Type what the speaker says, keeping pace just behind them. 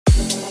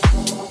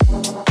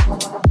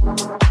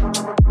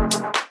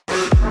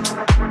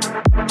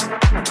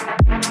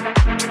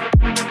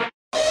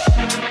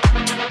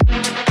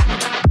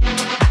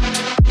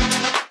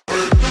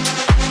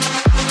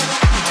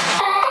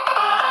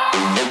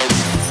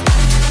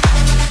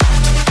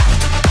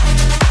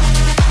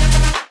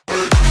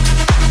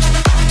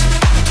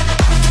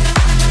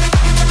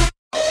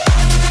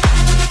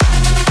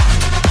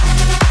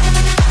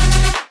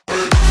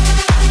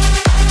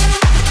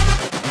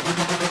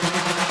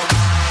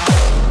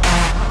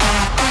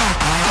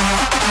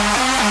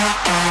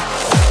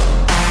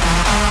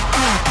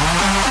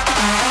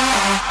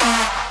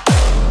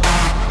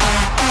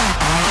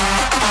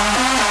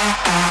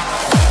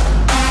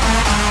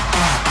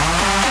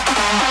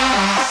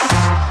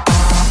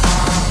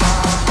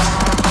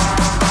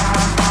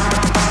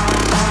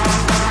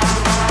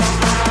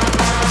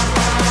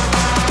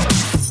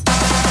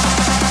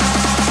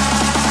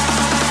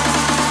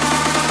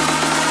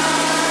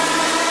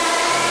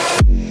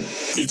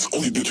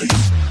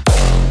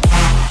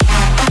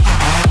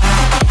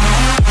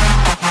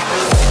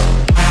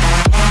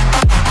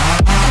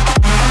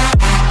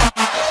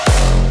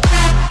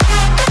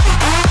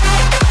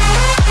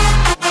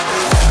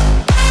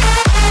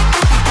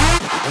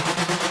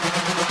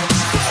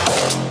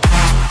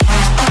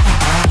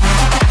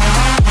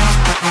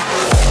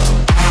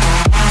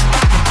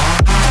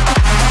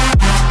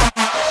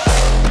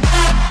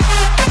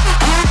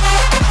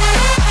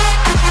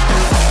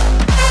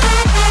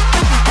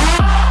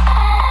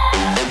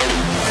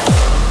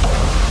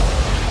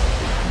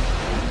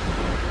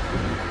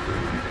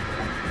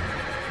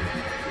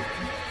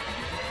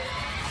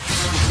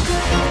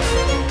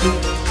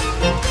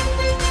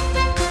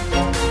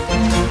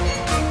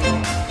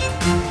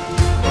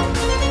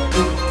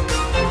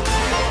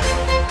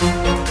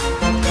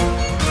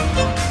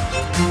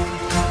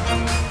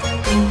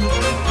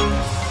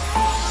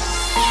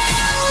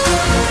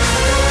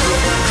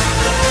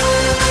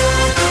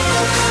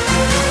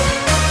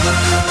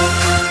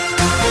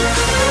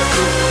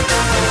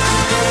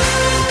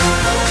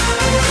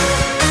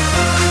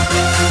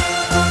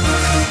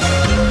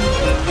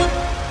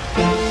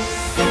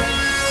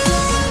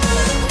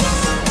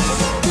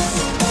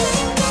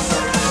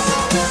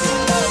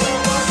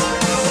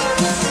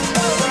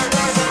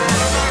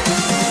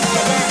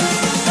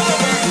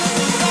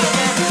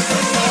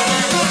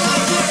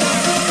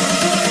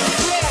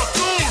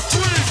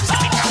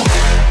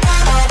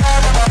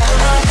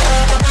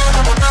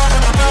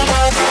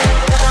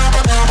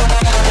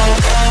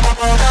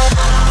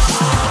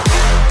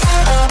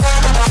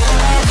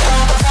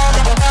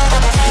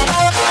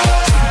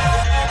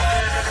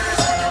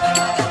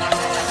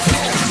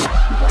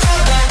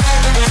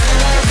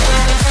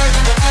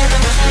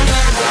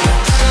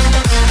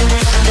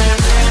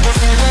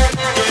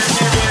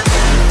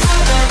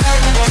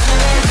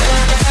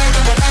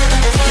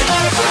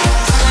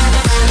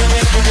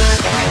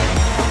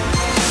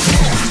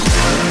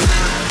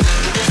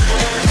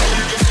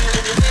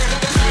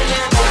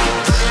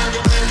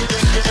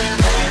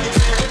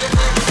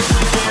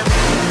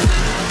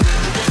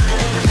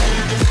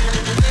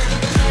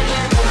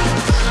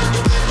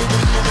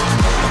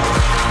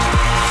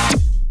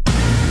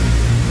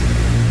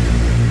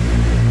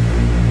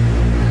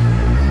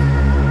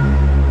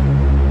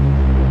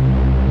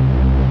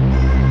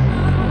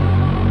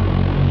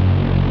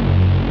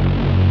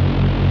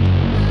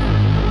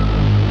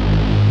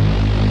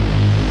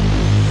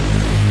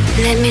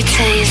Let me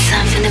tell you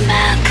something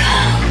about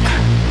coke.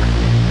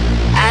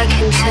 I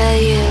can tell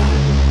you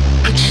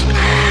it's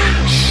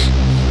nice.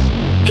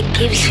 It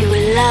gives you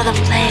a lot of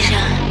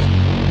pleasure.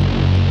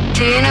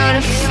 Do you know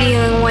the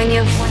feeling when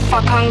you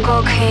fuck on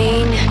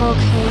cocaine?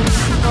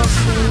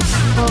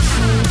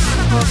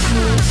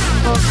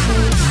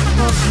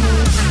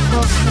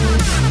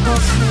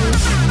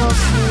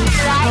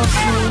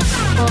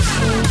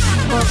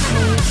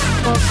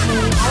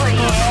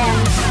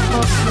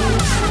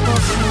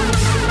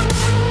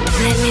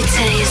 Let me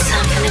tell you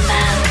something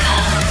about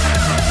coke.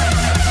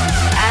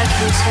 I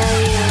can tell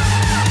you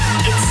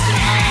it's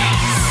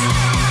nice.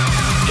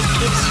 It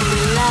gives you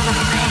a lot of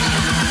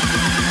pleasure.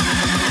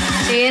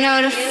 Do you know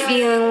the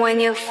feeling when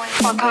you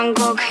fuck on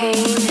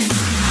cocaine?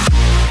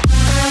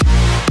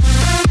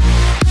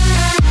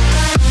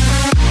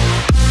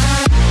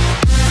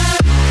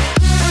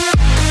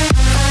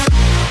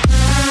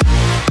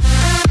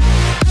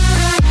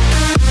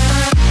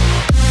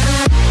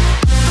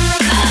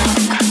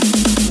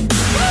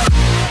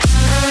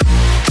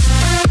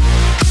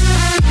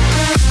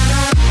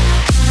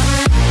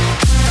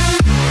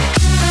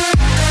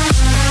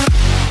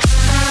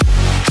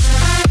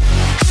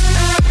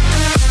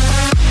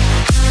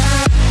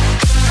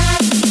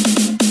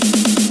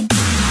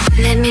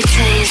 Let me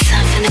tell you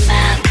something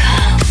about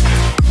coke.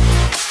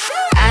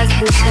 I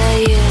can tell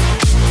you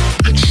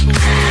it's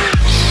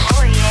nice.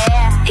 Oh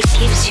yeah. It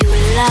gives you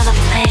a lot of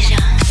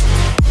pleasure.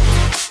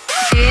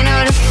 Do you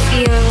know the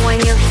feeling when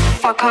you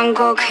fuck on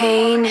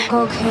cocaine?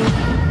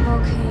 Cocaine.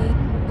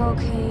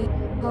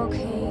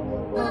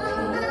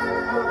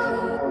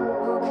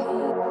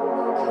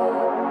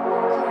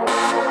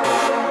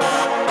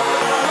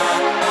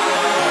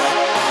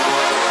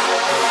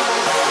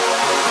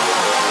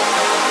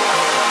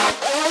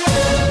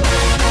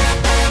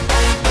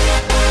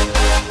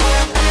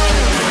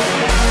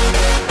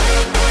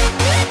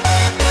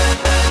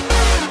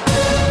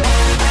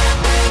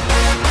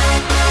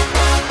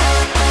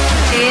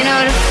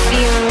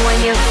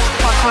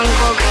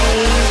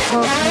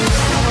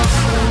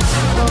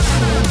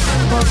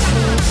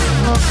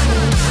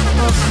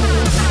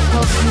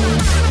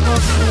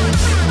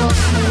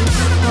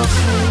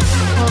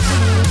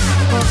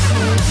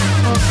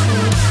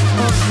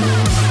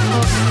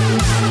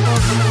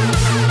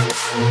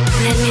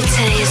 Let me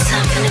tell you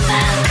something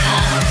about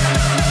coke.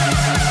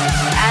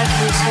 I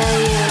can tell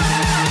you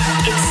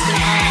it's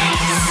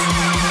nice.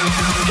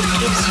 It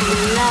gives you a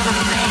lot of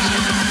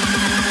pleasure.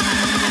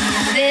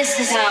 This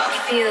is how it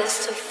feels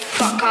to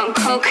fuck on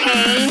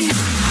cocaine.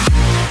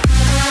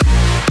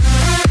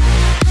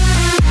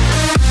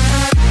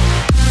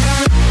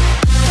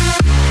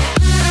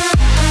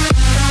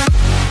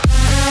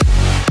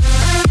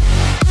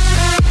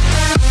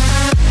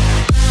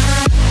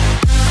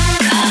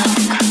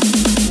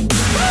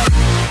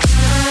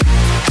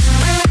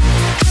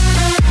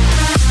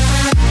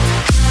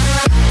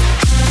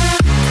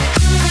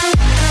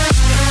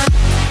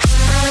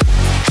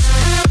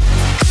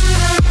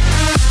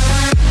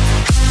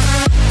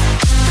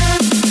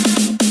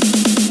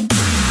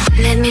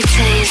 Let me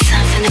tell you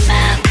something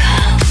about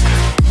coke.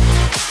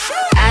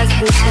 I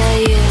can tell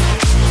you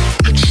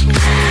it's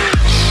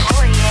nice.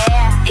 Oh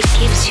yeah. It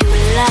gives you a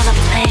lot of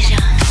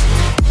pleasure.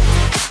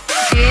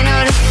 Do you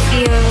know the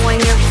feeling when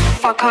you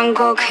fuck on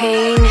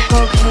cocaine?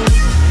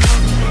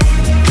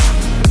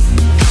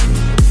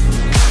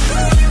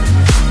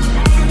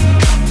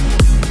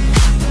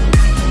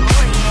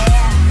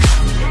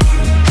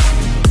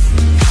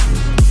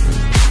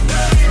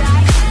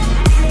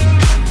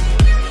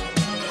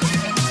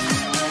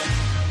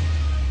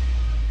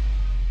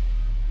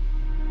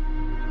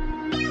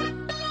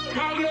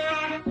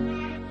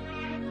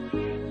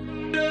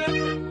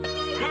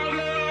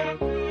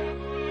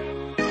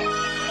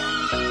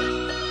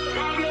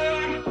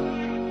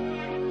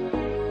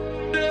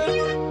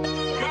 Yeah.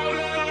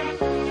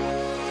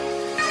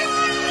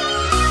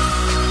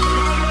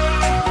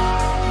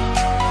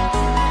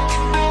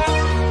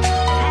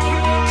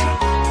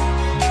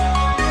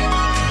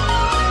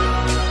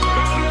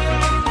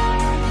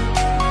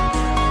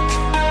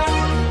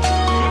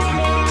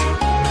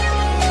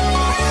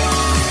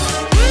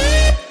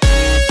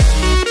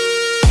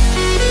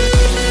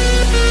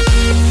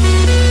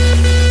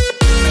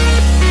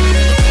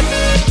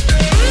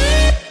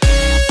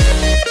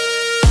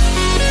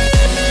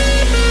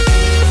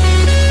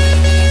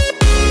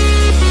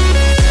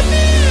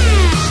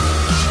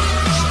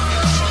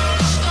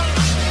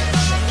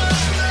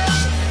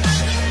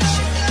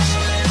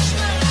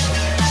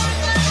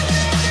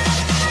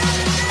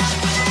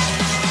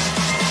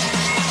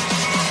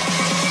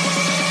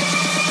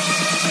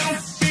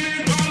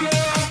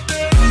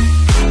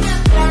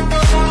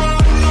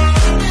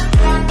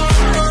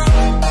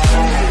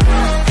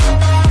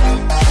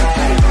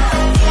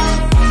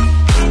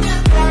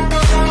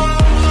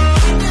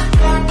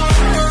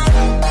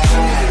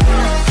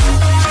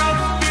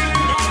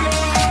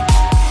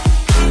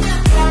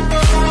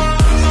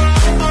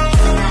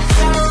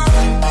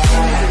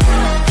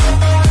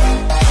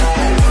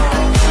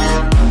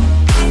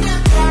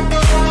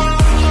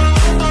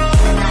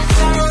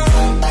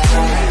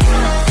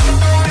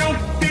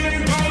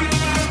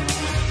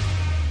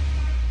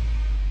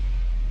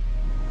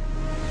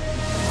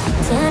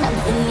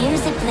 the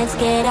music, let's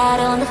get out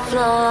on the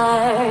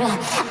floor.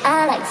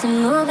 I like to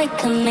move it,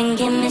 come and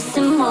give me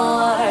some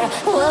more.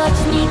 Watch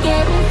me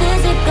getting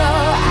physical,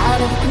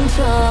 out of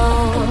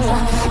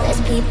control.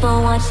 There's people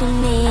watching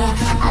me,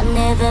 I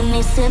never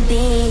miss a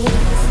beat.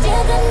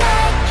 Still the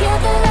night, kill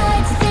the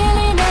lights,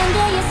 feeling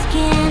under your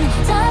skin.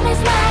 Time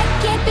is right,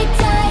 keep it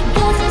tight,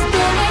 cause it's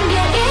pulling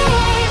you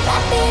in.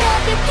 Wrap it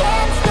up, you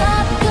can't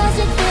stop, cause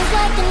it feels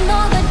like an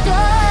over.